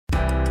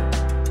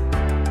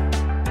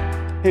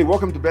Hey,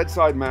 welcome to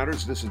Bedside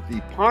Matters. This is the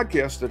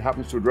podcast that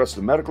happens to address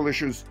the medical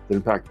issues that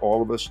impact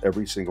all of us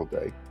every single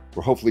day.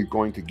 We're hopefully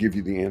going to give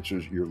you the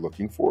answers you're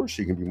looking for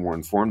so you can be more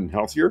informed and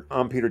healthier.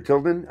 I'm Peter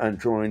Tilden. I'm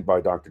joined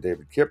by Dr.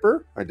 David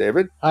Kipper. Hi,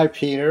 David. Hi,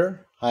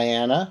 Peter. Hi,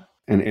 Anna.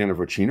 And Anna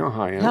Vocino.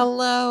 Hi, Anna.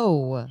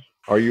 Hello.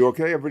 Are you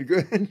okay? Everybody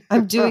good?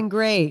 I'm doing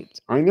great.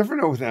 I never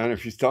know with Anna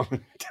if she's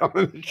telling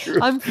the truth.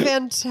 I'm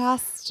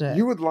fantastic.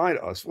 You would lie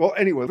to us. Well,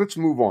 anyway, let's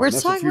move on. We're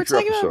talking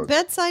about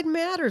bedside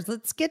matters.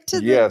 Let's get to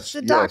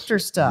the doctor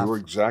stuff. You're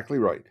exactly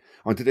right.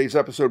 On today's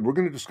episode, we're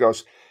going to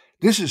discuss,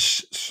 this is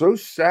so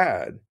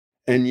sad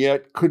and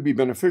yet could be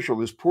beneficial.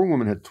 This poor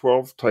woman had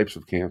 12 types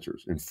of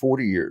cancers in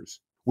 40 years,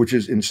 which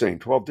is insane.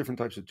 12 different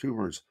types of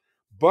tumors.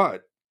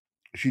 But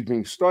she's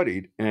being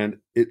studied, and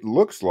it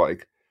looks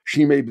like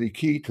she may be the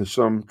key to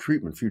some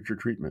treatment, future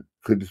treatment.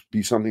 Could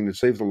be something that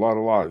saves a lot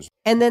of lives.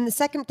 And then the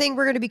second thing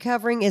we're going to be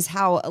covering is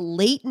how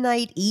late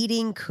night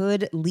eating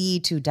could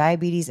lead to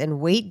diabetes and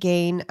weight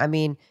gain. I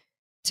mean,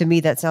 to me,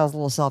 that sounds a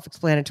little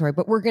self-explanatory,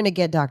 but we're going to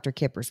get Dr.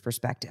 Kipper's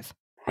perspective.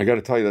 I got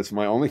to tell you, that's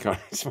my only kind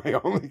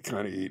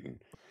of eating.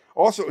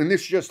 Also, and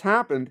this just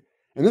happened,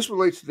 and this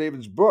relates to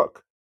David's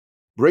book,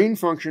 Brain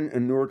Function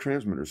and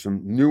Neurotransmitters,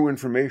 some new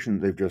information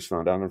they've just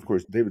found out. And of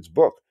course, David's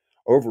book,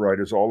 Override,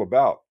 is all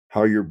about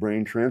how your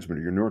brain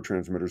transmitter, your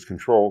neurotransmitters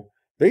control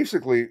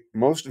basically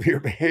most of your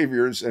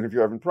behaviors. And if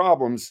you're having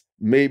problems,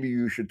 maybe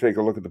you should take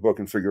a look at the book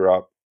and figure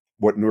out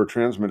what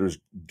neurotransmitters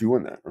do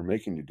in that, or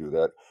making you do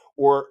that,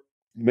 or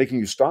making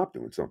you stop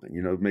doing something.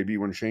 You know, maybe you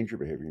want to change your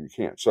behavior and you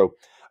can't. So,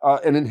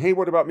 and then, hey,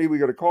 what about me? We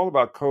got a call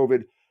about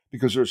COVID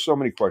because there's so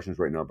many questions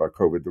right now about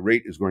COVID. The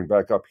rate is going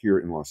back up here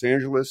in Los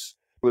Angeles.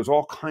 There's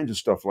all kinds of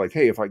stuff like,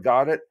 hey, if I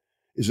got it,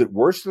 is it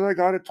worse that I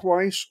got it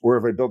twice, or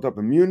have I built up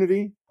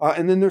immunity?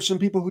 And then there's some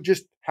people who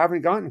just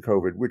haven't gotten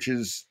COVID,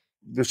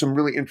 there's some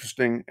really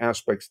interesting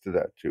aspects to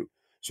that too.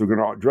 So we're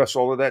going to address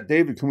all of that.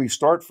 David, can we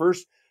start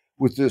first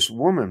with this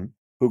woman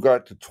who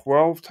got to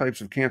 12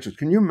 types of cancers?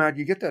 Can you imagine,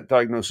 you get that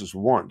diagnosis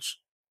once.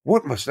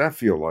 What must that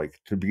feel like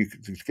to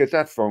get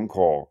that phone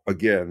call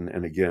again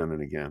and again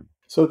and again?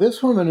 So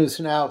this woman is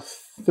now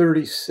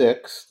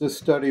 36. This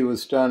study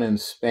was done in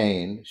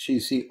Spain.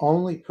 She's the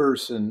only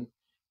person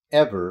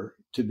ever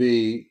to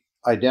be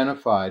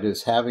identified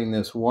as having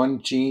this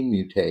one gene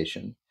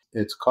mutation.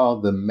 It's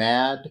called the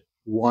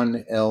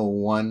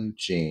MAD1L1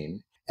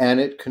 gene, and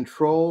it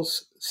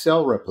controls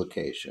cell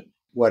replication.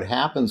 What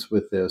happens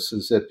with this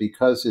is that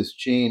because this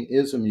gene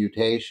is a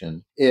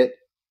mutation, it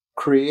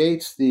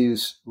creates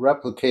these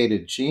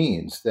replicated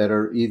genes that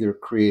are either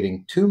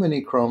creating too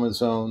many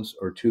chromosomes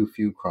or too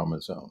few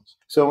chromosomes.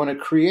 So when it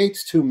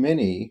creates too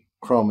many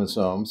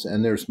chromosomes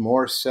and there's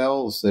more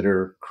cells that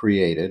are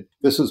created,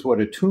 this is what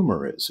a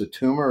tumor is. A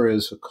tumor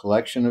is a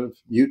collection of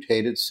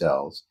mutated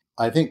cells.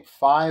 I think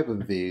 5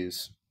 of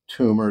these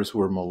tumors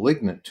were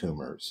malignant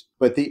tumors.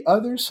 But the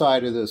other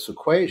side of this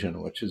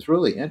equation, which is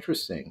really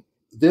interesting,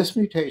 this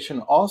mutation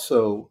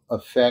also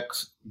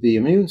affects the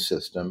immune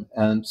system,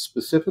 and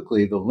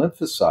specifically the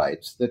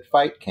lymphocytes that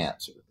fight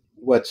cancer.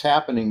 What's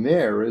happening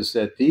there is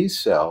that these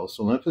cells,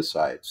 the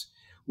lymphocytes,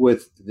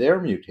 with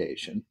their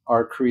mutation,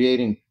 are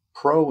creating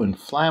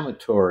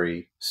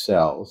pro-inflammatory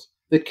cells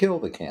that kill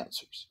the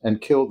cancers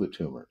and kill the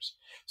tumors.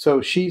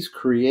 So she's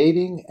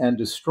creating and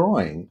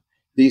destroying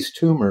these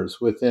tumors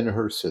within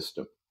her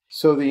system.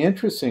 So the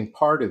interesting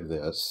part of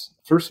this,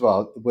 first of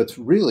all, what's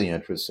really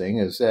interesting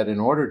is that in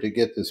order to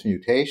get this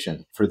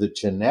mutation, for the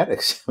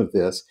genetics of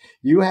this,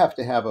 you have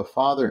to have a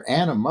father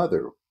and a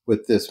mother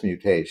with this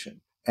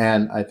mutation.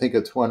 And I think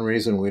it's one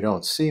reason we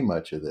don't see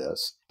much of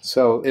this.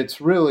 So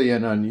it's really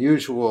an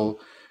unusual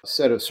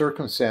set of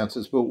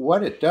circumstances. But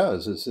what it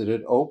does is that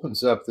it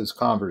opens up this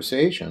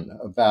conversation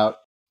about,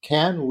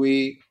 can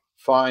we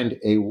find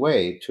a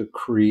way to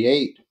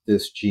create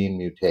this gene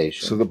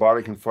mutation so the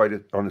body can fight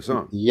it on its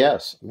own?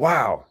 Yes.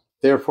 Wow.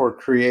 Therefore,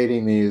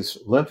 creating these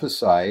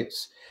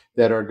lymphocytes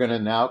that are going to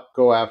now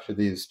go after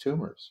these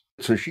tumors.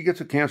 So she gets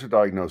a cancer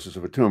diagnosis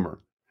of a tumor,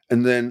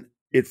 and then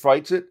it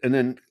fights it, and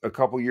then a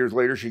couple years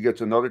later, she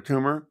gets another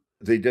tumor.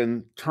 They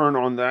then turn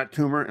on that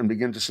tumor and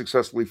begin to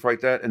successfully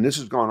fight that. And this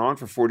has gone on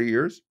for 40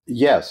 years?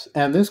 Yes.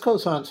 And this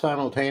goes on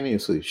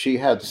simultaneously. She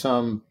had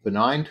some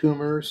benign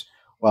tumors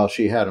while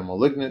she had a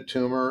malignant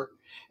tumor.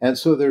 And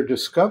so they're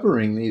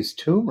discovering these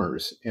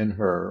tumors in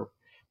her,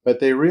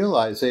 but they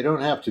realize they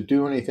don't have to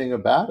do anything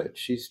about it.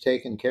 She's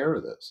taken care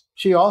of this.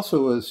 She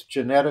also was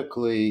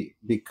genetically,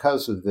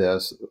 because of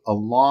this,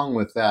 along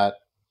with that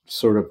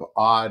sort of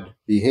odd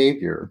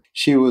behavior,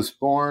 she was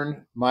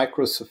born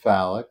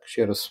microcephalic.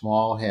 She had a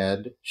small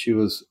head. She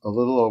was a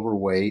little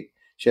overweight.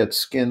 She had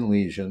skin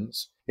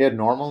lesions. She had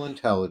normal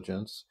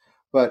intelligence,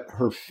 but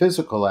her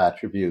physical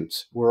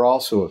attributes were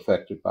also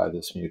affected by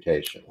this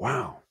mutation.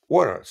 Wow.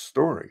 What a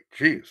story.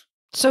 Jeez.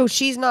 So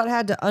she's not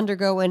had to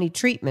undergo any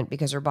treatment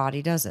because her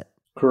body does it.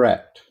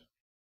 Correct.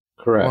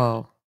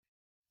 Whoa.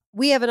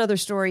 We have another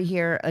story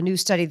here, a new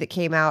study that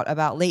came out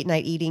about late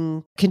night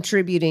eating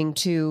contributing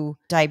to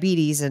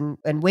diabetes and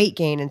weight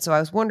gain. And so I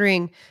was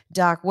wondering,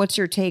 Doc, what's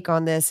your take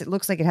on this? It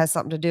looks like it has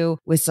something to do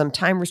with some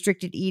time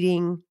restricted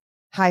eating,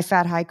 high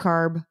fat, high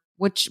carb.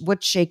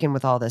 What's shaking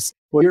with all this?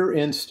 Well, your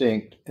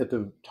instinct at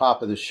the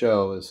top of the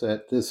show is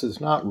that this is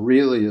not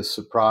really a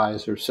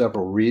surprise. There are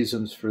several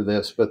reasons for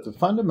this, but the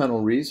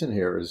fundamental reason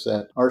here is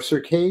that our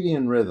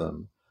circadian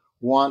rhythm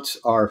wants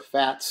our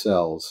fat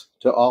cells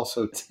to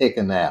also take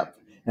a nap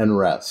and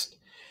rest.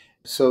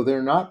 So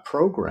they're not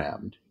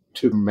programmed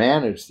to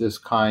manage this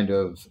kind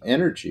of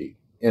energy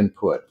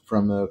input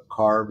from the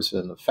carbs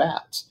and the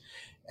fats.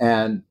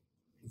 And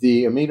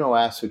the amino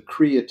acid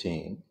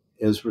creatine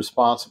is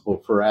responsible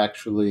for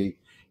actually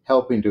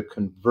helping to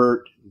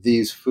convert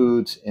these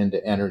foods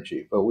into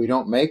energy, but we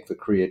don't make the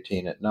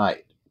creatine at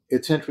night.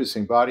 It's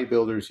interesting.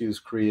 Bodybuilders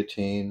use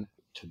creatine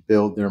to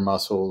build their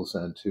muscles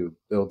and to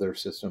build their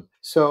system.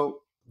 So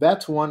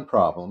that's one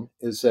problem,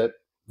 is that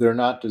they're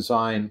not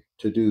designed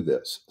to do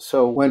this.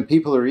 So when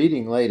people are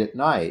eating late at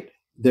night,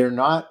 they're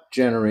not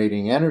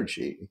generating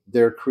energy.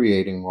 They're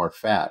creating more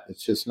fat.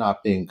 It's just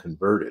not being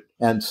converted.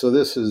 And so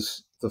this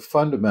is the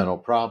fundamental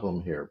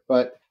problem here.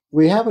 But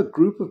we have a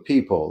group of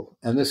people,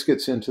 and this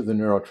gets into the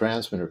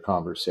neurotransmitter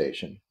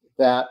conversation,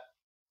 that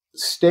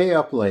stay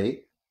up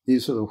late.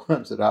 These are the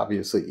ones that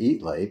obviously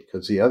eat late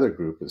because the other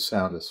group is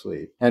sound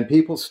asleep. And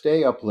people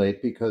stay up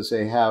late because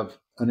they have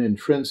an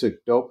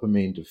intrinsic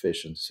dopamine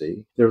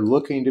deficiency. They're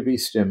looking to be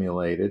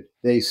stimulated.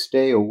 They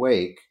stay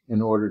awake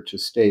in order to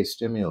stay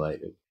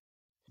stimulated.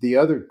 The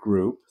other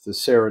group, the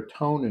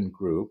serotonin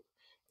group,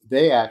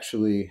 they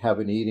actually have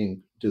an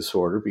eating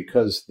disorder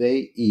because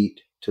they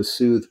eat to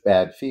soothe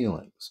bad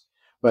feelings,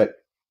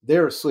 but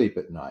they're asleep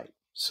at night.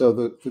 So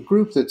the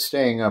group that's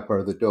staying up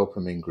are the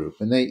dopamine group,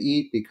 and they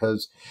eat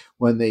because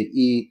when they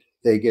eat,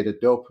 they get a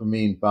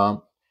dopamine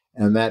bump,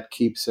 and that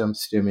keeps them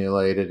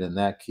stimulated, and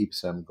that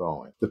keeps them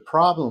going. The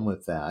problem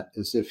with that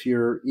is if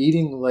you're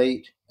eating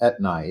late at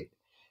night,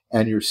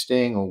 and you're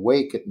staying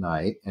awake at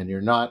night, and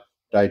you're not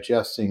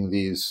digesting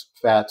these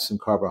fats and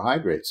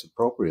carbohydrates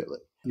appropriately,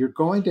 you're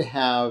going to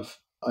have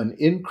an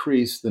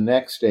increase the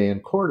next day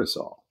in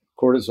cortisol.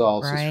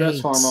 Cortisol is a stress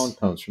hormone,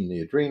 comes from the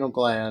adrenal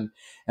gland,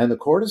 and the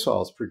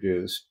cortisol is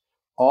produced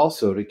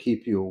also to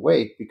keep you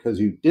awake because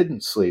you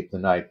didn't sleep the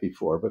night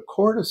before. But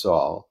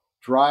cortisol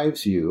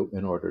drives you,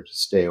 in order to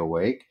stay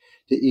awake,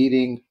 to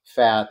eating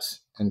fats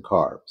and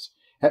carbs.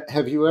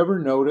 Have you ever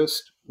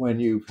noticed when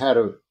you've had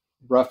a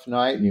rough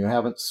night and you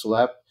haven't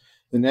slept,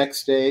 the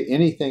next day,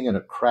 anything in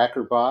a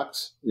cracker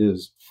box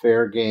is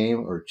fair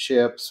game, or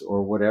chips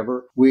or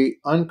whatever? We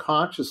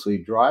unconsciously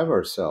drive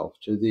ourselves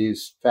to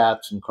these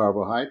fats and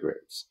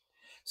carbohydrates.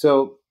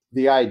 So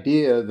the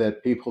idea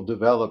that people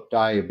develop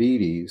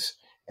diabetes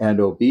and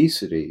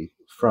obesity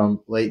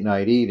from late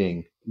night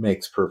eating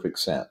makes perfect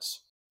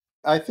sense.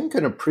 I think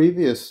in a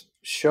previous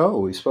show,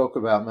 we spoke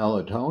about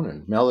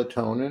melatonin.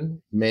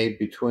 Melatonin made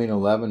between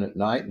 11 at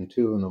night and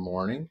 2 in the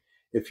morning.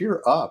 If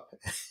you're up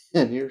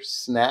and you're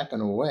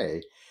snacking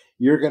away,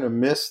 you're going to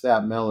miss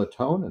that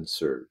melatonin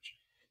surge.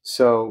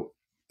 So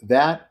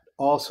that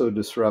also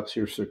disrupts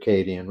your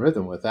circadian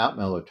rhythm. Without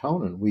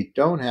melatonin, we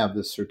don't have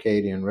the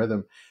circadian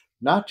rhythm,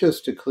 not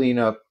just to clean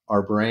up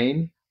our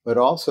brain, but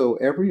also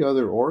every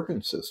other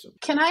organ system.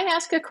 Can I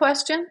ask a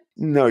question?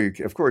 No, you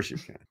can. Of course you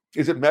can.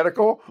 Is it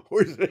medical,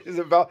 or is it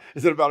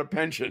about a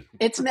pension?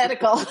 It's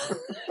medical.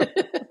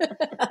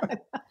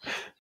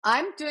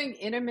 I'm doing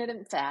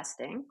intermittent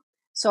fasting,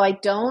 so I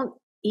don't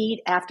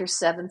eat after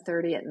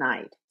 7:30 at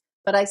night,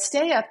 but I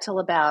stay up till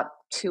about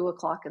 2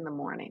 o'clock in the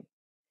morning.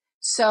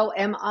 So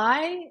am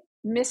I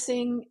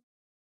missing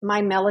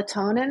my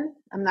melatonin?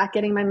 I'm not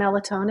getting my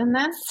melatonin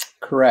then?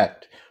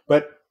 Correct.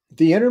 But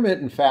the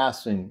intermittent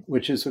fasting,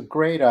 which is a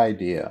great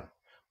idea,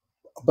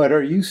 but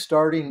are you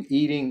starting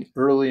eating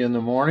early in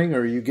the morning,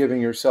 or are you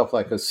giving yourself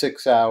like a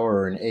 6-hour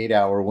or an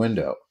 8-hour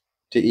window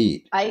to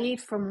eat? I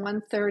eat from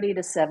 1:30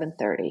 to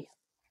 7:30.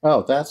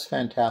 Oh, that's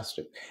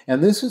fantastic.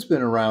 And this has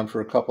been around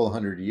for a couple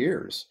hundred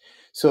years,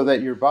 so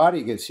that your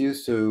body gets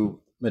used to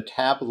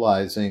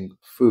metabolizing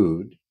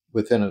food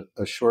within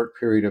a short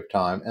period of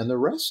time. And the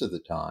rest of the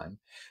time,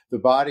 the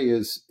body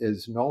is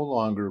no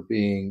longer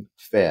being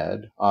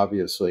fed,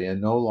 obviously, and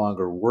no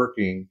longer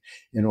working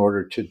in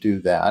order to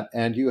do that.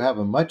 And you have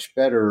a much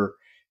better,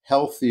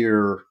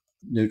 healthier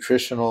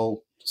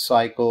nutritional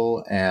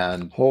cycle.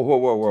 And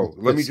Whoa.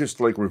 Let me just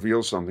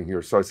reveal something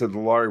here. So I said to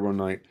Laurie one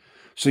night,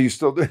 so you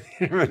still do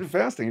intermittent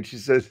fasting? And she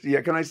says,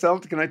 yeah, can I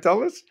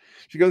tell us?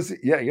 She goes,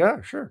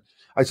 yeah, sure.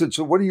 I said,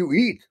 so what do you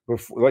eat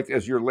before,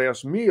 as your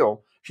last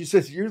meal? She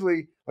says,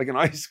 usually like an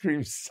ice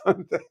cream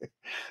sundae.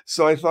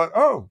 So I thought,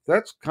 oh,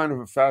 that's kind of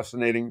a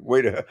fascinating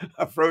way to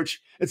approach.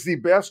 It's the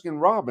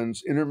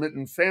Baskin-Robbins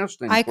intermittent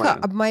fasting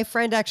plan. My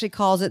friend actually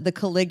calls it the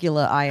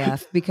Caligula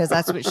IF because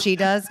that's what she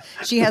does.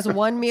 She has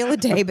one meal a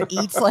day, but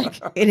eats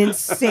like an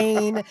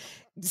insane,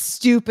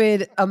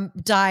 stupid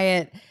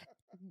diet.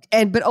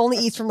 But only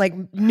eats from like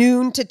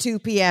noon to 2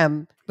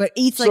 p.m. But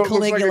eats like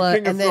Caligula,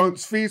 King of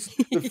Thrones feast,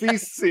 the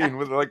feast scene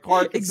with like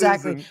carcasses.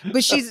 Exactly.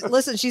 But she's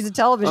a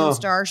television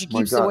star. She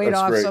keeps the weight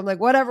off. Great. So I'm like,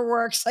 whatever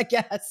works, I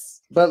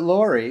guess. But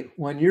Lori,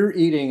 when you're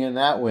eating in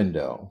that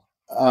window,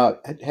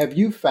 have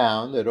you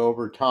found that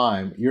over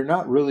time you're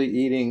not really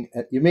eating?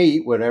 You may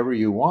eat whatever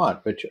you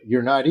want, but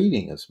you're not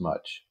eating as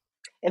much.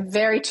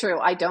 Very true.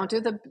 I don't do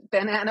the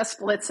banana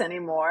splits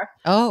anymore.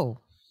 Oh,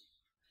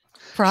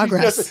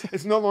 progress.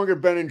 It's no longer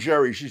Ben and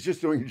Jerry. She's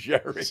just doing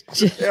Jerry.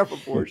 Just half a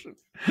portion.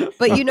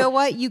 But you know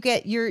what? You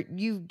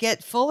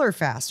get fuller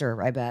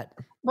faster, I bet.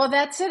 Well,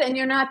 that's it. And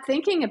you're not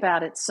thinking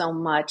about it so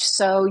much.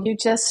 So you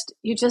just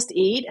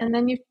eat and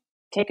then you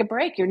take a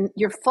break.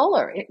 You're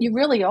fuller. You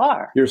really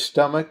are. Your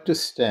stomach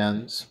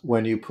distends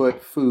when you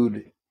put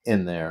food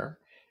in there.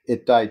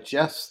 It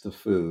digests the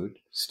food,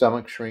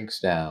 stomach shrinks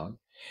down,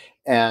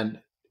 and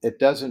it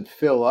doesn't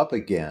fill up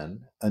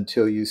again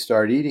until you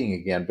start eating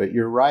again. But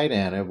you're right,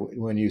 Anna,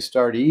 when you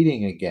start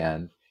eating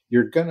again,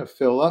 you're going to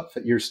fill up,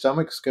 your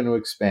stomach's going to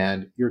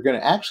expand. You're going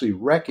to actually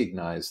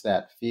recognize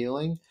that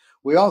feeling.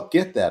 We all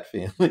get that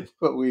feeling,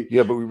 but we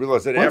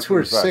realize that once after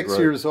we're the fact, 6 right?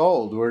 years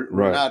old, we're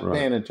not Right.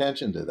 paying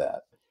attention to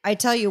that. I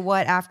tell you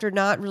what, after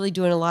not really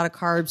doing a lot of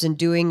carbs and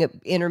doing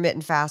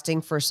intermittent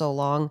fasting for so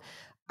long,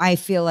 I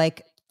feel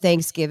like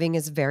Thanksgiving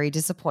is very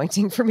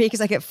disappointing for me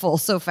because I get full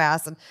so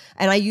fast.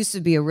 And I used to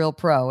be a real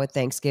pro at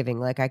Thanksgiving.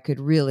 Like I could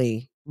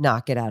really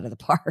knock it out of the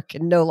park,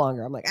 and no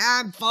longer. I'm like,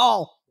 I'm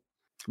full.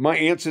 My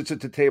aunt sits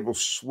at the table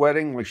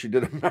sweating like she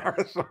did a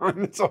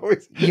marathon. It's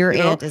always Your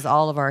aunt is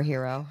all of our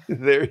hero.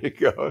 There you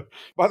go.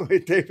 By the way,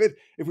 David,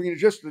 if we can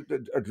just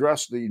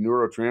address the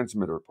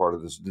neurotransmitter part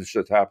of this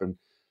just happened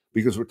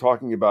because we're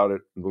talking about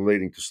it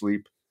relating to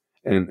sleep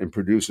and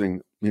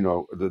producing,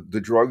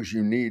 the drugs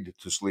you need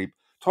to sleep.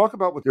 Talk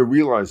about what they're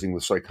realizing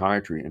with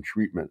psychiatry and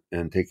treatment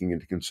and taking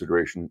into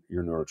consideration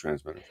your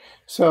neurotransmitters.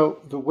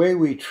 So the way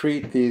we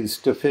treat these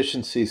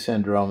deficiency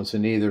syndromes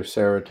in either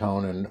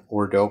serotonin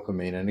or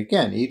dopamine, and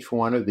again, each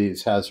one of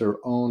these has their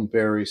own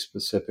very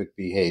specific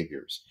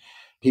behaviors.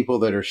 People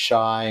that are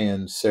shy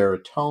in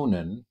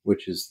serotonin,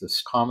 which is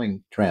this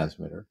calming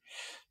transmitter,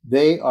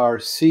 they are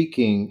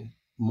seeking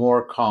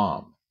more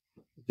calm.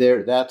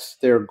 That's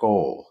their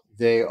goal.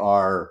 They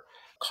are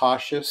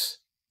cautious.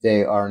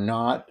 They are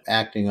not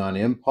acting on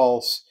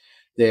impulse.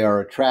 They are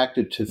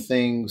attracted to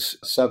things,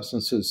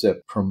 substances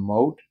that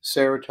promote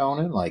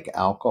serotonin, like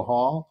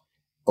alcohol,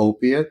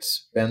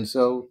 opiates,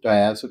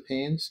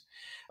 benzodiazepines.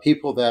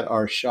 People that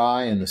are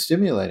shy in the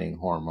stimulating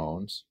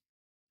hormones,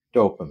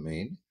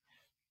 dopamine,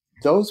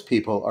 those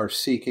people are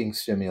seeking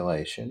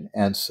stimulation.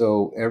 And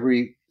so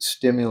every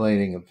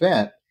stimulating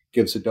event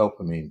gives a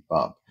dopamine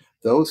bump.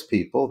 Those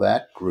people,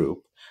 that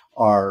group,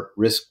 are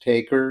risk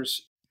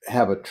takers,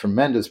 have a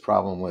tremendous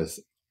problem with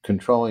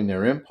controlling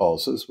their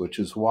impulses, which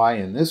is why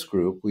in this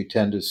group we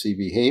tend to see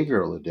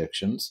behavioral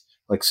addictions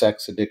like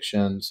sex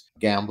addictions,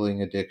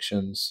 gambling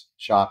addictions,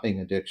 shopping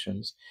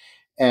addictions.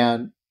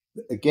 And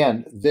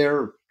again,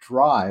 their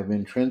drive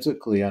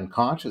intrinsically,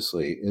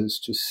 unconsciously, is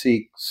to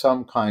seek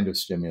some kind of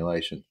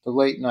stimulation, the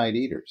late night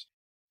eaters.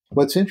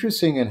 What's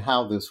interesting in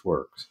how this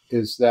works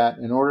is that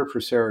in order for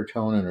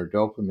serotonin or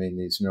dopamine,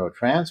 these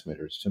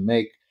neurotransmitters, to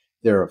make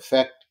their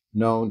effect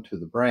known to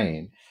the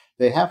brain,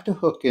 they have to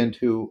hook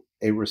into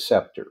a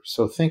receptor.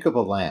 So think of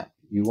a lamp.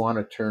 You want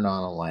to turn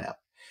on a lamp.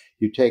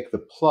 You take the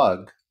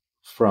plug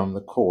from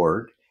the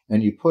cord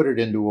and you put it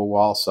into a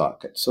wall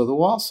socket. So the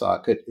wall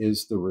socket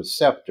is the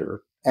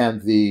receptor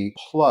and the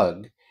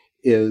plug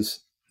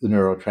is the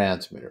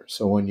neurotransmitter.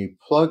 So when you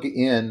plug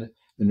in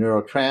the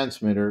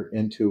neurotransmitter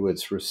into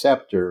its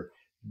receptor,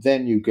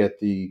 then you get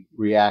the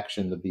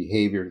reaction, the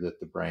behavior that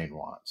the brain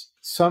wants.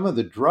 Some of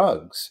the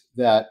drugs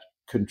that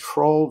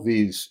control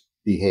these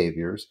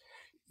behaviors,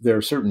 there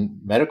are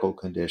certain medical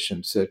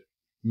conditions that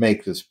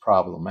make this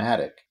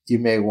problematic. You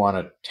may want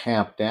to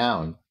tamp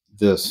down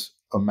this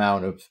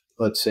amount of,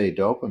 let's say,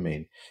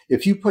 dopamine.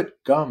 If you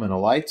put gum in a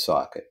light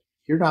socket,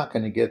 you're not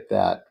going to get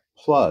that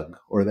plug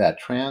or that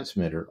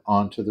transmitter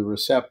onto the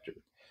receptor.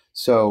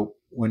 So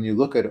when you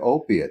look at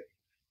opiate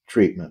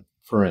treatment,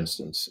 for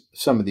instance,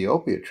 some of the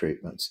opiate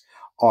treatments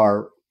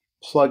are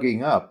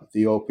plugging up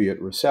the opiate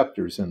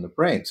receptors in the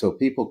brain. So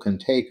people can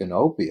take an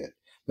opiate,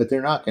 but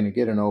they're not going to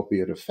get an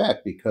opiate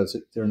effect because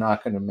they're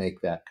not going to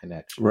make that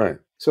connection. Right.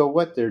 So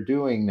what they're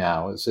doing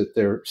now is that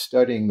they're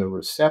studying the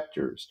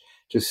receptors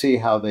to see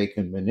how they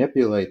can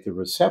manipulate the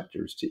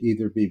receptors to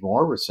either be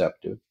more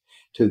receptive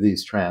to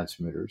these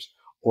transmitters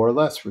or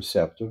less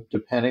receptive,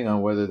 depending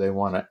on whether they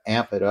want to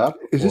amp it up.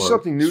 Is this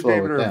something new,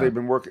 David, or have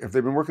have they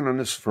been working on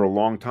this for a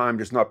long time,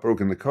 just not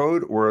broken the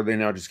code, or are they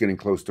now just getting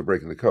close to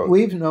breaking the code?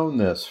 We've known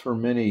this for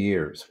many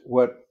years.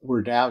 What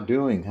we're now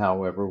doing,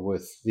 however,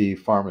 with the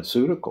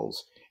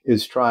pharmaceuticals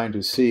is trying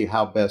to see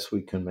how best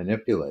we can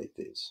manipulate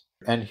these.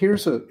 And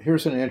here's an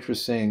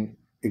interesting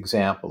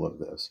example of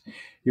this.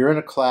 You're in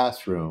a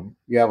classroom,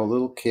 you have a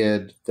little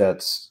kid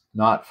that's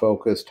not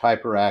focused,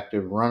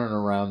 hyperactive, running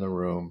around the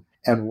room.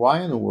 And why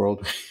in the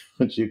world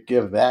would you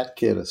give that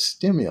kid a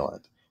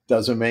stimulant?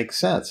 Doesn't make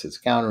sense. It's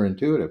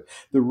counterintuitive.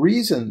 The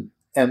reason,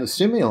 and the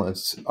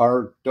stimulants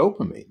are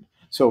dopamine.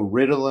 So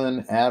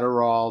Ritalin,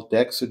 Adderall,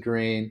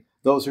 Dexedrine,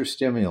 those are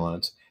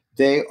stimulants.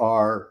 They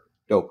are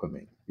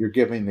dopamine. You're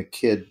giving the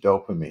kid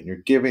dopamine. You're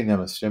giving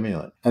them a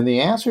stimulant. And the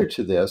answer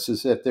to this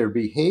is that their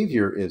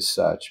behavior is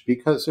such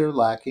because they're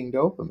lacking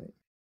dopamine.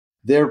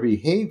 Their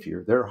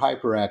behavior, their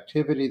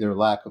hyperactivity, their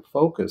lack of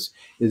focus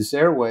is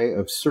their way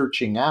of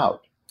searching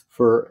out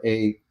for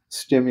a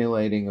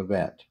stimulating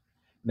event.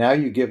 Now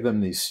you give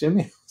them these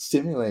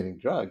stimulating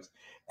drugs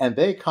and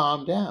they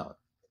calm down.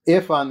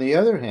 If, on the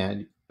other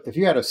hand, if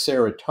you had a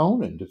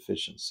serotonin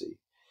deficiency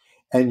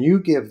and you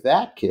give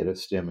that kid a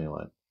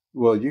stimulant,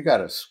 well, you got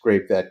to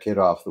scrape that kid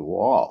off the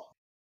wall.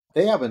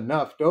 They have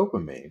enough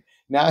dopamine.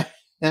 Now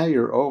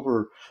you're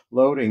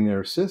overloading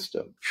their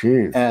system.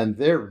 Jeez. And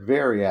they're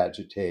very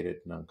agitated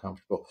and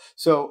uncomfortable.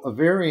 So a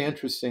very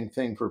interesting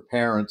thing for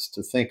parents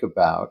to think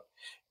about.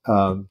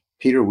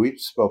 Peter, we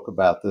spoke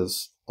about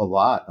this a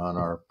lot on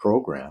our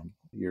program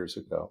years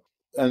ago.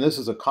 And this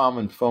is a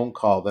common phone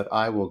call that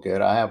I will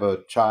get. I have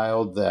a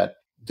child that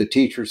the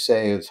teachers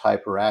say is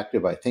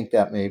hyperactive. I think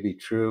that may be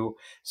true.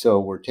 So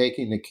we're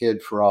taking the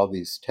kid for all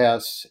these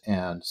tests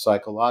and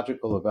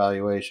psychological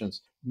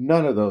evaluations.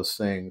 None of those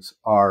things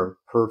are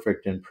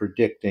perfect in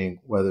predicting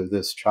whether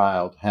this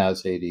child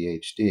has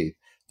ADHD.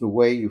 The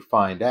way you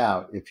find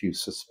out if you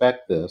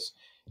suspect this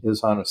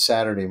is on a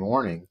Saturday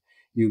morning,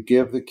 you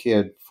give the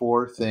kid 3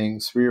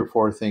 or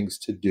 4 things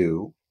to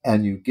do,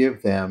 and you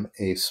give them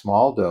a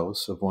small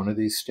dose of one of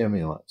these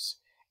stimulants.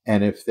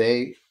 And if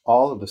they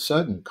all of a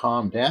sudden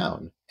calm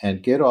down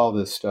and get all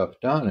this stuff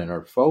done and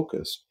are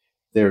focused,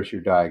 there's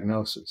your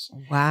diagnosis.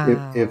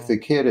 Wow. If the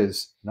kid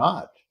is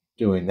not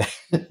doing that,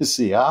 it's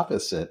the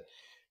opposite,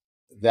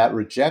 that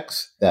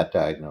rejects that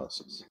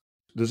diagnosis.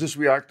 Does this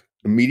react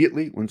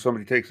immediately when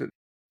somebody takes it?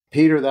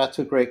 Peter, that's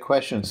a great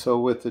question. So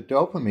with the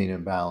dopamine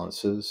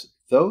imbalances,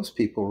 those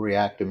people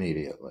react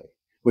immediately,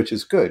 which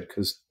is good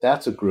because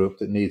that's a group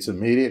that needs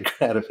immediate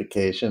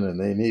gratification and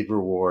they need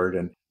reward.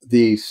 And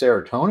the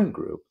serotonin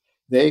group,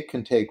 they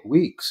can take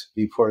weeks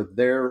before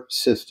their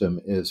system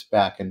is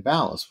back in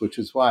balance, which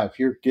is why if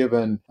you're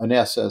given an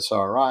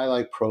SSRI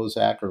like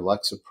Prozac or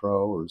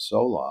Lexapro or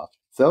Zoloft,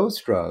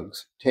 those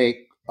drugs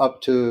take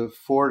up to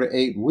 4 to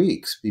 8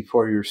 weeks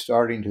before you're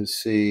starting to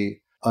see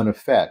an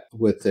effect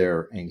with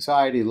their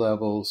anxiety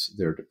levels,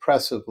 their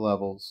depressive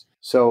levels.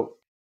 So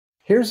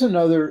here's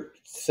another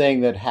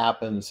thing that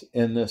happens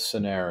in this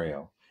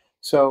scenario.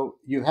 So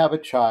you have a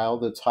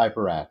child that's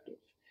hyperactive,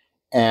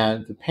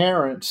 and the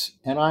parents,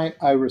 and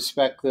I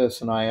respect this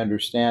and I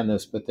understand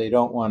this, but they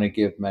don't want to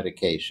give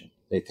medication.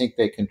 They think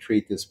they can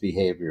treat this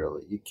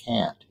behaviorally. You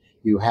can't.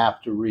 You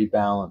have to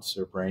rebalance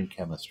their brain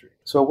chemistry.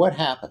 So what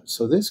happens?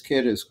 So this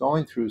kid is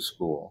going through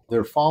school.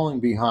 They're falling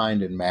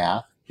behind in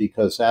math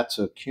because that's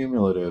a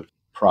cumulative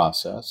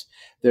process.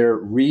 Their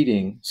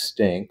reading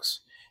stinks.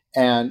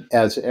 And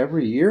as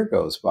every year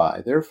goes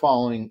by, they're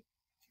falling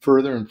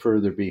further and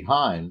further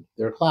behind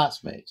their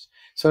classmates.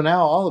 So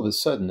now all of a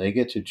sudden they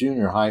get to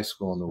junior high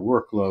school and the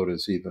workload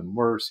is even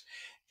worse.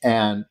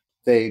 And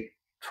they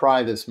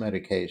try this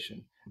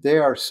medication. They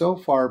are so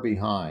far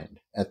behind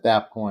at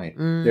that point.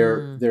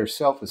 Their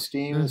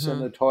self-esteem is in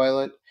the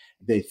toilet.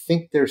 They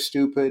think they're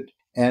stupid.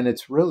 And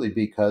it's really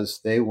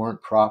because they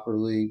weren't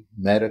properly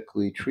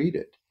medically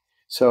treated.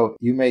 So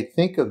you may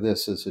think of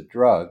this as a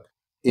drug.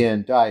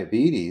 In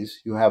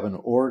diabetes, you have an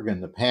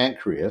organ, the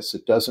pancreas,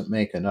 that doesn't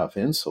make enough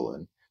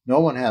insulin. No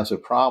one has a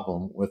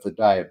problem with a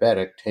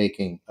diabetic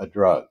taking a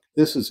drug.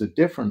 This is a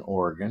different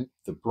organ,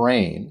 the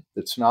brain,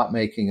 that's not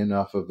making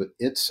enough of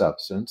its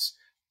substance,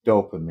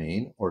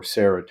 dopamine or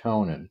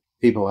serotonin.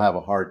 People have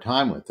a hard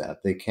time with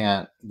that. They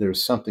can't,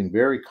 there's something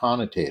very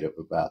connotative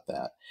about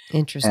that.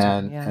 Interesting.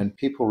 And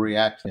people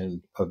react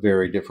in a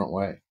very different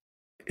way.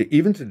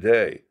 Even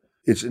today,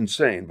 it's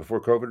insane. Before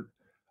COVID,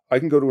 I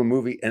can go to a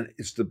movie and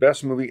it's the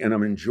best movie and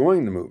I'm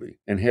enjoying the movie.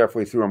 And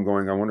halfway through, I'm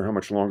going, I wonder how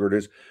much longer it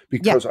is.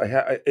 Because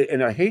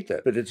I hate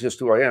that, but it's just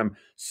who I am.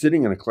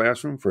 Sitting in a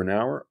classroom for an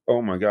hour,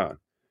 oh my God.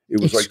 It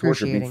was like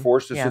torture, being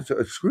forced to sit.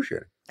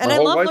 Excruciating. And I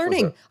love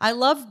learning. I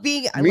love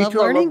being, I love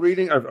learning. I love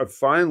reading. I've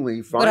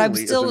finally, but I'm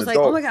still as an like,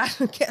 adult, oh my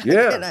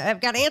God,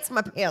 I've got ants in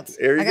my pants.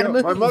 There you I gotta go.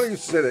 move. My mother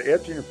used to say that,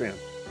 ants in your pants.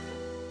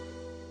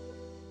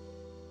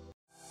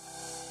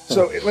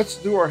 So let's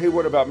do our, hey,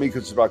 what about me?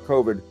 Because it's about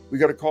COVID. We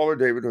got a caller,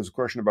 David, who has a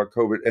question about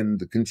COVID and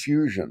the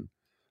confusion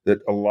that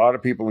a lot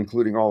of people,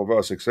 including all of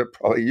us, except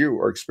probably you,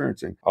 are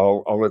experiencing.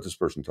 I'll let this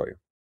person tell you.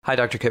 Hi,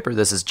 Dr. Kipper.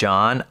 This is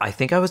John. I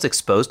think I was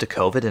exposed to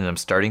COVID and I'm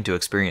starting to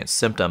experience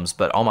symptoms,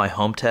 but all my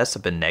home tests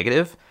have been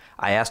negative.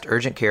 I asked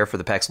urgent care for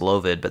the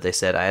Paxlovid, but they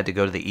said I had to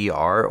go to the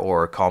ER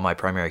or call my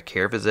primary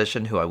care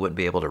physician, who I wouldn't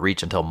be able to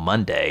reach until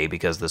Monday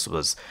because this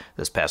was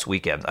this past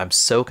weekend. I'm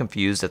so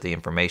confused at the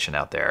information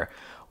out there.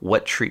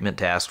 What treatment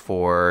to ask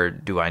for?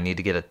 Do I need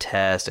to get a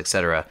test,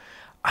 etc.?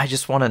 I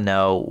just want to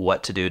know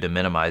what to do to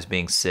minimize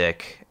being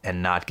sick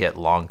and not get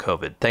long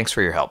COVID. Thanks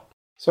for your help.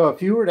 So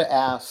if you were to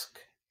ask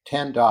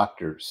 10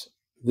 doctors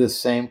this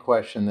same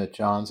question that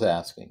John's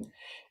asking,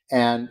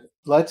 and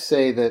let's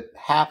say that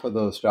half of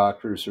those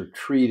doctors are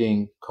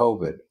treating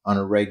COVID on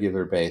a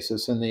regular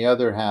basis and the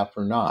other half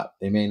are not.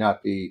 They may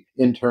not be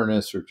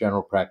internists or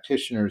general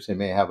practitioners. They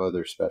may have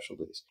other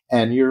specialties.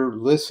 And you're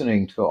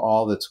listening to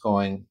all that's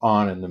going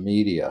on in the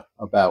media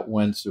about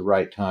when's the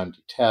right time to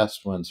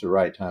test, when's the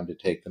right time to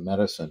take the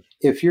medicine.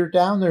 If you're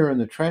down there in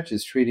the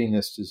trenches treating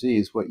this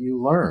disease, what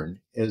you learn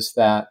is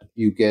that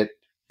you get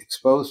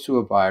exposed to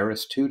a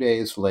virus. 2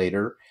 days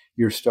later,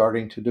 you're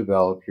starting to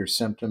develop your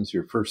symptoms.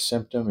 Your first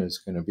symptom is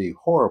going to be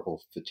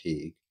horrible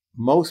fatigue.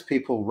 Most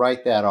people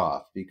write that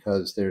off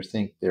because they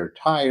think they're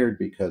tired,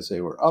 because they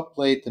were up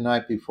late the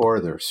night before,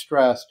 they're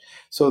stressed.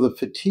 So the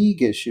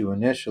fatigue issue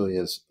initially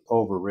is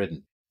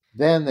overridden.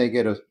 Then they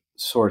get a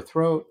sore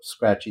throat,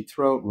 scratchy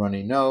throat,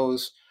 runny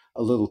nose,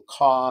 a little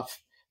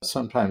cough,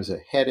 sometimes a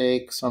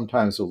headache,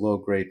 sometimes a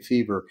low-grade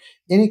fever.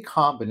 Any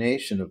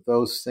combination of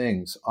those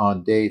things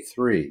on day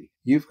 3,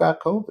 you've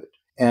got COVID.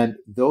 And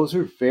those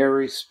are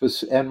very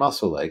specific, and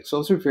muscle aches,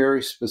 those are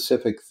very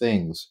specific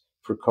things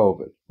for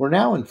COVID. We're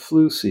now in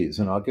flu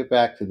season. I'll get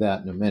back to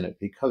that in a minute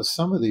because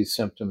some of these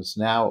symptoms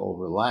now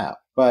overlap.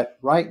 But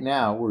right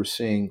now we're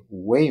seeing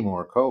way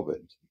more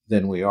COVID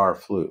than we are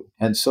flu.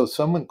 And so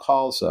someone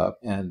calls up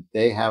and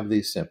they have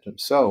these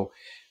symptoms. So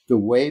the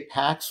way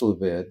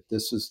Paxlovid,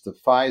 this is the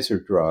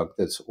Pfizer drug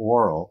that's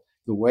oral,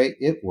 the way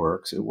it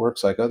works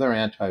like other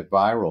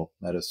antiviral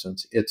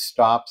medicines. It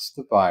stops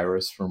the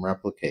virus from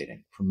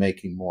replicating, from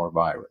making more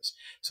virus.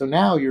 So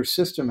now your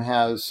system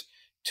has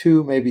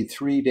 2, maybe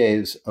 3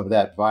 days of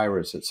that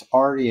virus that's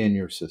already in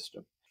your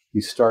system.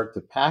 You start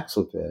the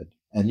Paxlovid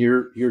and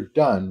you're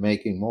done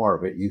making more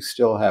of it. You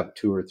still have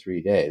 2 or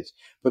 3 days.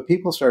 But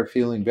people start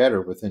feeling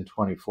better within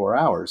 24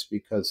 hours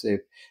because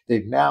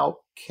they've now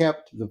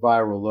kept the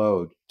viral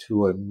load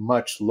to a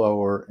much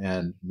lower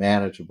and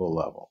manageable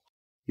level.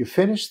 You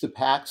finish the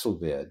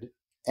Paxlovid,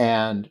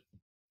 and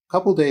a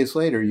couple days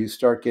later, you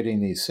start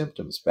getting these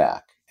symptoms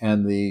back.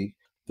 And the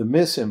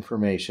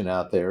misinformation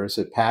out there is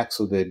that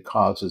Paxlovid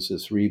causes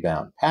this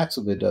rebound.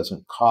 Paxlovid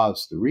doesn't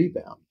cause the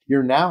rebound.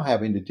 You're now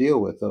having to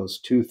deal with those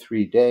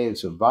 2-3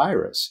 days of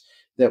virus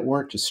that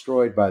weren't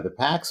destroyed by the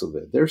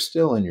Paxlovid. They're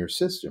still in your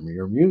system.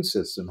 Your immune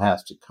system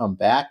has to come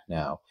back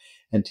now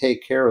and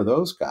take care of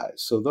those guys.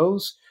 So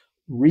those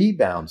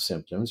rebound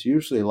symptoms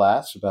usually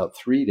last about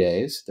 3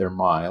 days. They're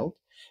mild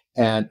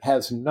and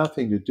has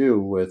nothing to do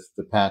with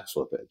the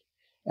Paxlovid.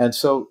 And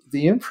so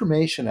the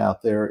information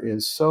out there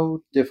is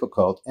so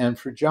difficult. And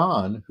for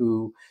John,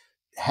 who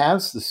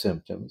has the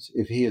symptoms,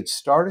 if he had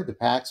started the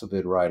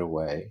Paxlovid right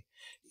away,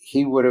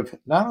 he would have,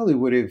 not only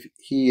would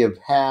he have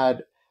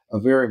had a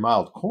very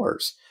mild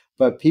course,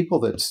 but people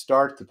that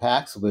start the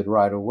Paxlovid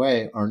right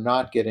away are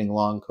not getting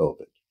long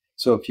COVID.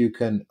 So if you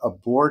can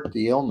abort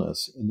the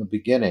illness in the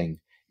beginning,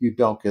 you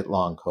don't get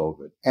long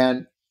COVID.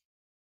 And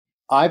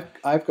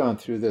I've gone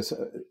through this.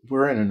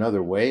 We're in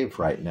another wave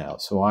right now,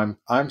 so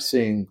I'm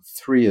seeing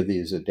 3 of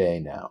these a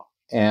day now,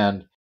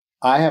 and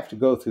I have to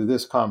go through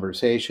this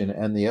conversation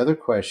and the other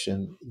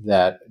question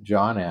that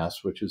John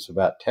asked, which is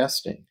about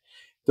testing.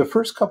 The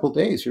first couple of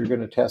days, you're going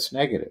to test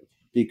negative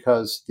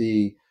because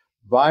the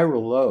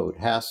viral load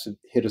has to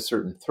hit a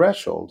certain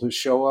threshold to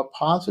show up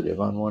positive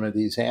on one of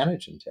these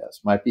antigen tests.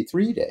 Might be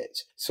 3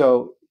 days.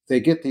 So they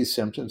get these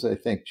symptoms. They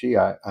think, gee,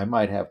 I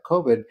might have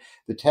COVID.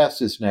 The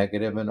test is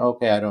negative, and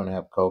okay, I don't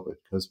have COVID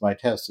because my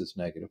test is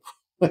negative.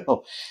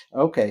 Well,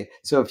 okay.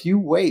 So if you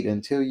wait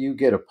until you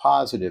get a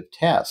positive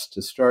test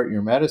to start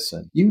your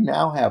medicine, you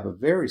now have a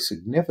very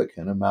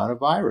significant amount of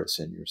virus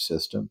in your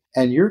system,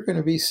 and you're going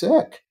to be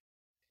sick.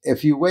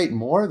 If you wait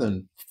more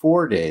than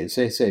 4 days,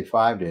 they say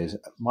 5 days,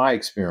 my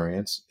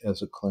experience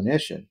as a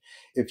clinician,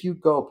 if you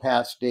go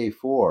past day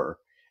 4,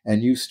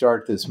 and you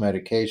start this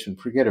medication,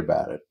 forget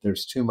about it.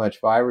 There's too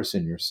much virus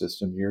in your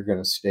system. You're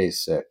going to stay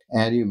sick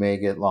and you may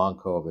get long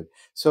COVID.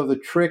 So the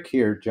trick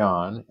here,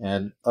 John,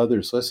 and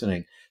others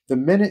listening, the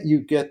minute you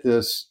get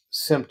this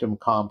symptom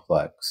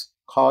complex,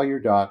 call your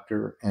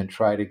doctor and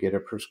try to get a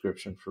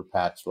prescription for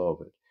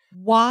Paxlovid.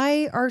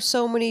 Why are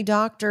so many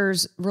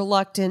doctors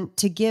reluctant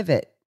to give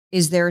it?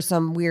 Is there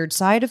some weird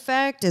side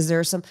effect? Is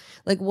there some,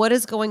 what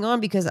is going on?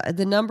 Because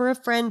the number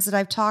of friends that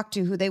I've talked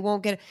to who they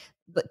won't get it.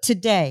 But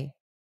today,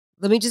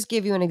 let me just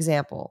give you an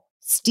example.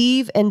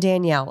 Steve and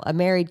Danielle, a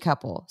married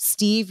couple.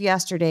 Steve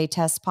yesterday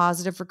tests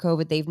positive for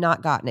COVID. They've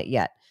not gotten it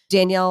yet.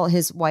 Danielle,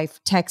 his wife,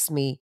 texts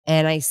me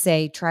and I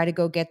say, try to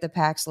go get the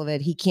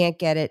Paxlovid. He can't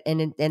get it.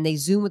 And they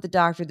Zoom with the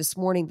doctor this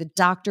morning. The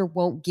doctor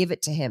won't give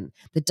it to him.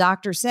 The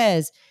doctor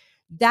says,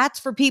 that's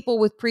for people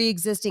with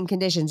pre-existing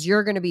conditions.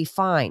 You're going to be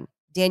fine.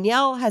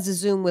 Danielle has a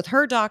Zoom with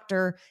her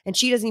doctor and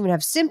she doesn't even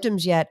have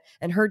symptoms yet.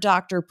 And her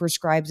doctor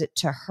prescribes it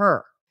to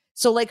her.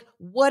 So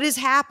what is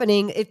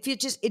happening? It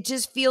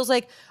just feels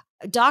like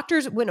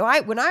doctors, when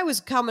I was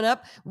coming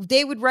up,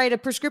 they would write a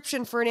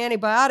prescription for an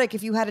antibiotic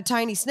if you had a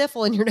tiny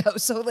sniffle in your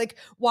nose. So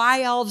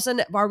why all of a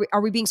sudden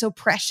are we being so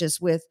precious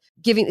with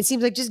giving? It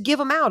seems like just give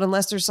them out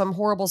unless there's some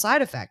horrible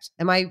side effect.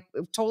 Am I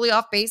totally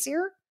off base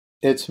here?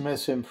 It's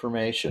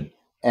misinformation.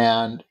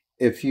 And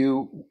if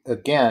you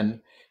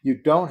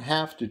don't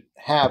have to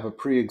have a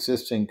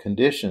pre-existing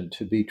condition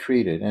to be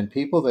treated. And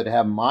people that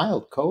have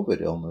mild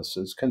COVID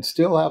illnesses can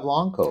still have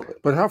long COVID.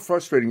 But how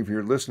frustrating if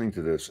you're listening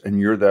to this and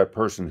you're that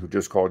person who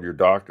just called your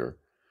doctor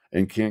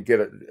and can't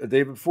get it.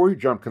 David, before you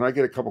jump, can I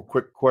get a couple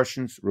quick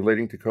questions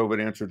relating to COVID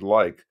answered?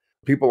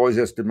 People always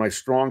ask, did my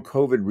strong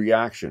COVID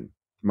reaction,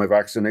 my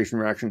vaccination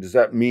reaction, does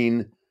that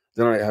mean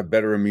then I have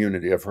better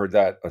immunity. I've heard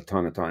that a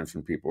ton of times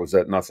from people. Is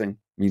that nothing?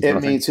 Means It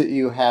nothing? means that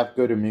you have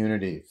good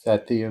immunity,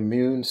 that the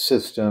immune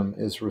system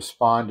is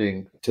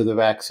responding to the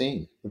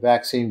vaccine. The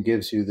vaccine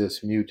gives you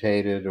this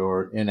mutated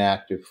or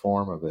inactive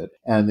form of it.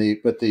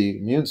 But the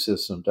immune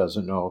system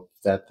doesn't know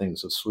if that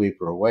thing's asleep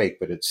or awake,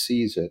 but it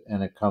sees it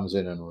and it comes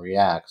in and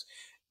reacts.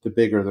 The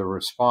bigger the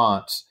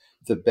response,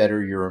 the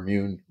better your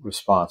immune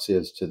response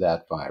is to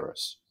that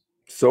virus.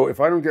 So if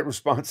I don't get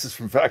responses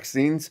from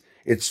vaccines,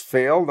 it's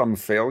failed? I'm a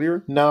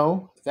failure?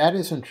 No, that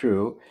isn't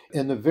true.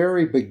 In the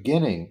very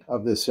beginning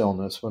of this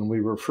illness, when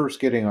we were first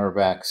getting our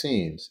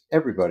vaccines,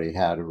 everybody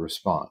had a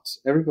response.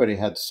 Everybody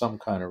had some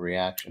kind of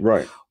reaction.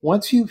 Right.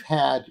 Once you've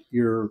had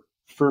your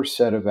first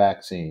set of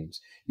vaccines,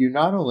 you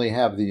not only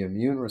have the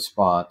immune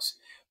response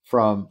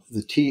from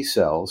the T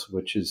cells,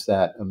 which is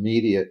that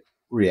immediate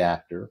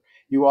reactor,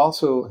 you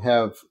also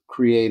have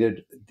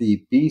created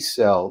the B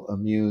cell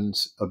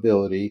immune's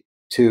ability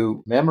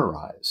to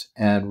memorize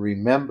and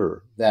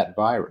remember that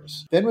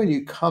virus. Then when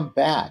you come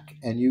back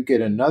and you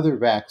get another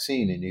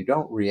vaccine and you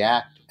don't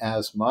react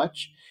as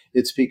much,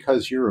 it's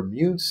because your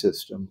immune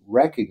system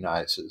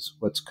recognizes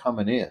what's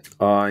coming in.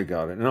 I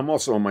got it. And I'm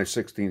also on my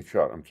 16th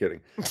shot. I'm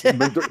kidding.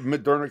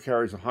 Moderna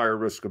carries a higher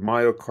risk of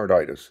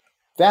myocarditis.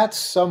 That's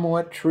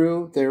somewhat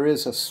true. There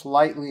is a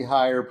slightly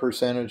higher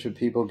percentage of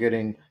people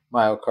getting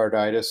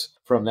myocarditis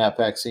from that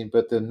vaccine,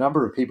 but the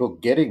number of people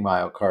getting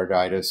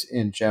myocarditis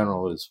in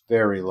general is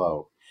very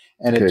low.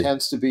 And it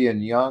tends to be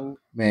in young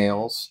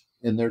males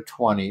in their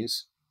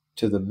 20s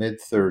to the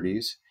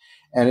mid-30s.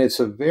 And it's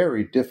a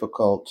very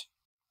difficult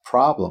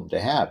problem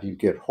to have. You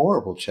get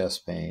horrible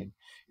chest pain.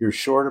 You're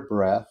short of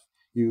breath.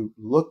 You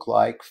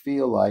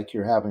feel like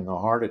you're having a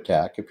heart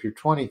attack. If you're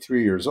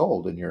 23 years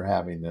old and you're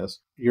having this,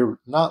 you're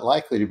not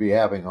likely to be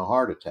having a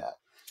heart attack.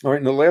 All right,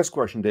 and the last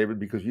question, David,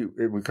 because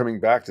we're coming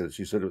back to this,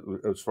 you said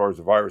as far as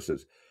the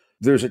viruses,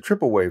 there's a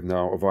triple wave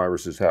now of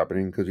viruses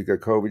happening because you got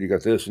COVID, you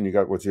got this, and you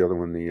got, what's the other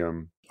one?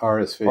 The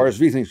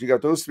RSV things. You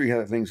got those three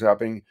things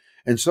happening.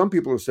 And some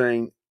people are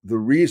saying the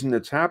reason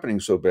it's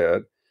happening so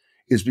bad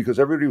is because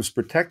everybody was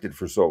protected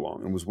for so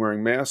long and was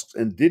wearing masks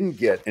and didn't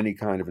get any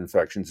kind of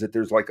infections, that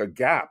there's like a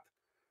gap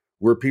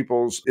where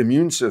people's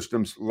immune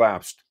systems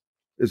lapsed.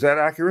 Is that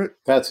accurate?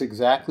 That's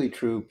exactly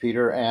true,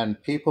 Peter.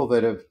 And people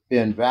that have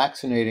been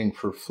vaccinating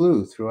for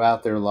flu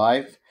throughout their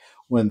life,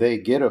 when they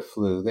get a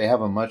flu, they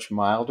have a much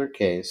milder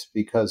case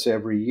because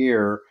every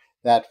year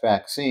that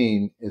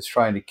vaccine is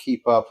trying to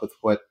keep up with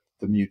what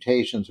the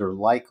mutations are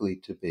likely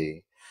to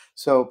be.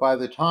 So by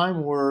the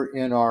time we're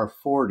in our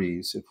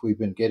 40s, if we've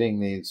been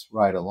getting these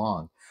right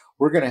along,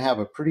 we're going to have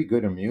a pretty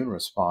good immune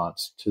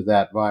response to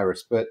that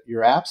virus. But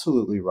you're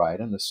absolutely right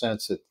in the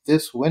sense that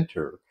this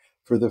winter,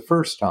 for the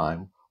first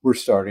time, we're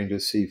starting to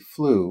see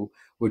flu,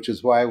 which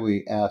is why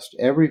we asked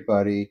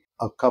everybody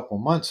a couple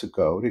months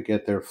ago to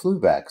get their flu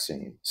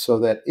vaccine. So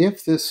that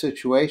if this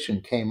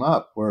situation came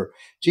up where,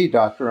 gee,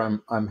 doctor,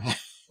 I'm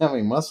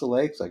having muscle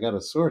aches, I got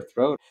a sore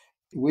throat,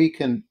 we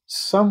can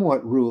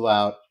somewhat rule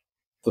out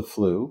the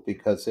flu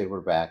because they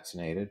were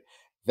vaccinated.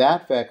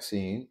 That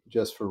vaccine,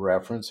 just for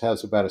reference,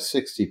 has about a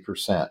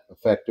 60%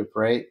 effective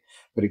rate.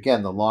 But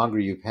again, the longer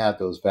you've had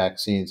those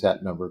vaccines,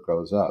 that number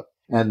goes up.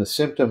 And the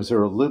symptoms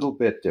are a little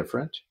bit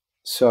different.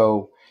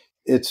 So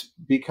it's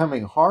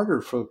becoming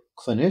harder for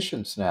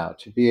clinicians now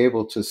to be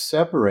able to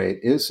separate,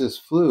 is this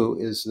flu,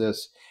 is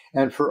this,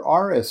 and for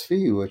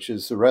RSV, which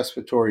is the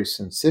respiratory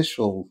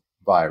syncytial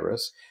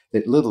virus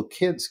that little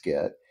kids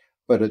get,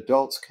 but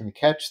adults can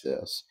catch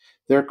this,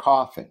 they're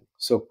coughing.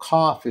 So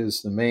cough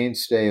is the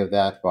mainstay of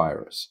that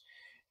virus.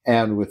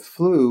 And with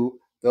flu,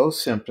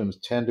 those symptoms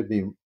tend to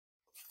be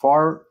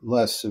far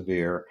less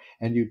severe,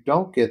 and you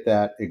don't get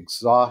that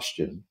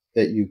exhaustion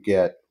that you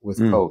get with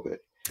COVID.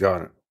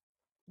 Got it.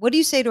 What do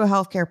you say to a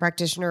healthcare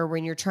practitioner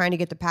when you're trying to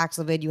get the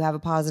Paxlovid, you have a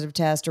positive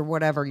test or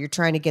whatever, you're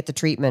trying to get the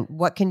treatment?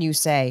 What can you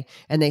say?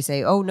 And they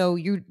say, oh, no,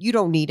 you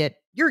don't need it.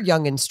 You're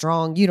young and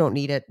strong. You don't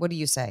need it. What do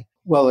you say?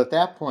 Well, at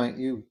that point,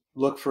 you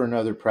look for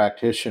another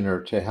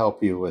practitioner to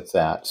help you with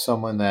that.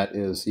 Someone that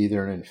is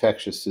either an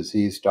infectious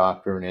disease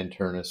doctor, an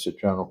internist, a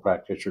general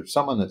practitioner,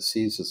 someone that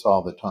sees this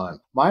all the time.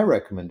 My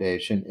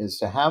recommendation is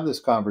to have this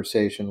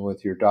conversation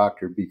with your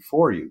doctor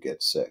before you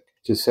get sick,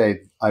 to say,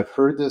 I've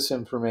heard this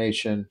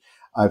information.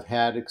 I've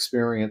had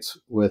experience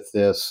with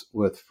this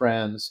with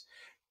friends.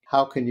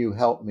 How can you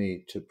help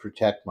me to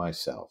protect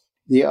myself?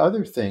 The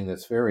other thing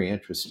that's very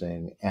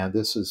interesting, and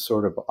this is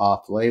sort of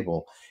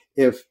off-label,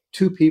 if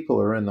two people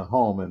are in the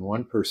home and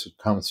one person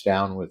comes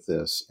down with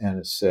this and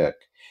is sick,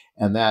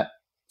 and that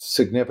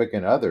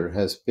significant other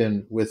has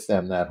been with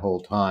them that whole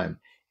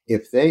time,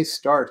 if they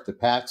start the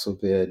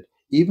Paxlovid,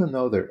 even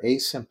though they're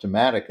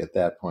asymptomatic at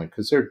that point,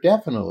 because they're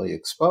definitely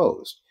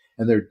exposed,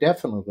 and they're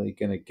definitely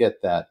going to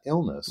get that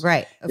illness.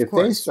 Right, of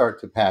course. If they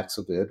start the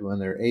Paxlovid when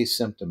they're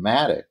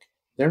asymptomatic,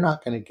 they're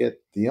not going to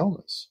get the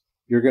illness.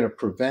 You're going to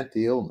prevent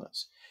the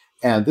illness.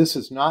 And this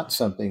is not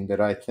something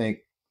that I think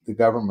the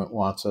government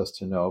wants us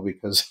to know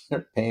because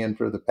they're paying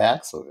for the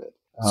Paxlovid.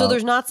 So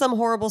there's not some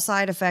horrible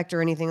side effect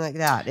or anything like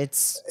that.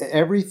 It's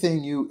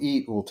everything you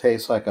eat will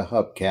taste like a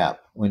hubcap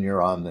when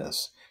you're on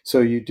this. So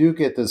you do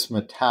get this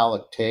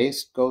metallic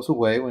taste, goes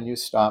away when you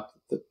stop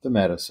the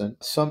medicine.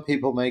 Some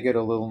people may get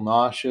a little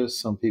nauseous.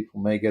 Some people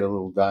may get a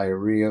little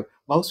diarrhea.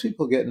 Most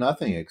people get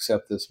nothing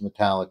except this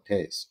metallic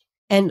taste.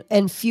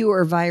 And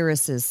fewer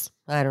viruses.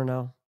 I don't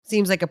know.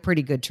 Seems like a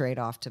pretty good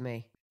trade-off to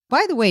me.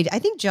 By the way, I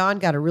think John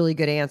got a really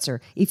good answer.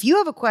 If you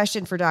have a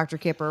question for Dr.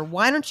 Kipper,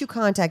 why don't you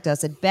contact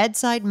us at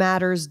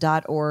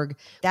bedsidematters.org?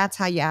 That's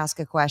how you ask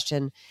a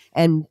question,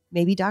 and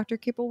maybe Dr.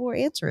 Kipper will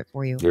answer it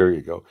for you. There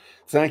you go.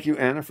 Thank you,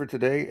 Anna, for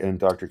today, and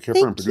Dr.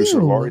 Kipper and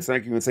producer Laurie.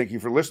 Thank you, and thank you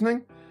for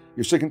listening.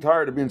 You're sick and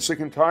tired of being sick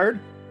and tired?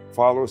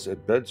 Follow us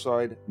at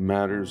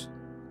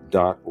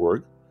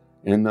bedsidematters.org,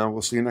 and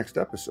we'll see you next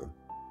episode.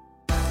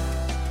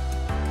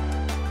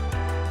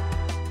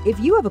 If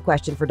you have a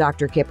question for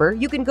Dr. Kipper,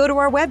 you can go to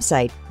our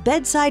website,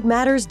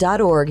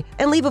 bedsidematters.org,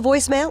 and leave a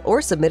voicemail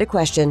or submit a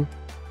question.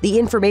 The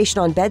information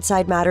on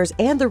Bedside Matters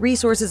and the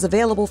resources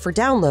available for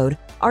download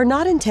are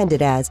not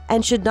intended as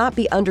and should not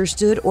be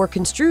understood or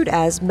construed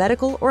as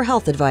medical or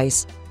health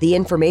advice. The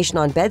information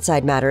on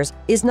Bedside Matters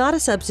is not a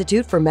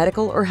substitute for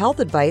medical or health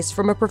advice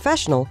from a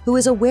professional who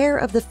is aware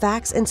of the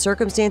facts and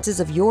circumstances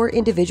of your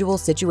individual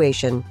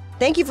situation.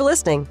 Thank you for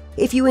listening.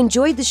 If you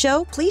enjoyed the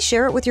show, please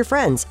share it with your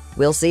friends.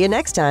 We'll see you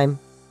next time.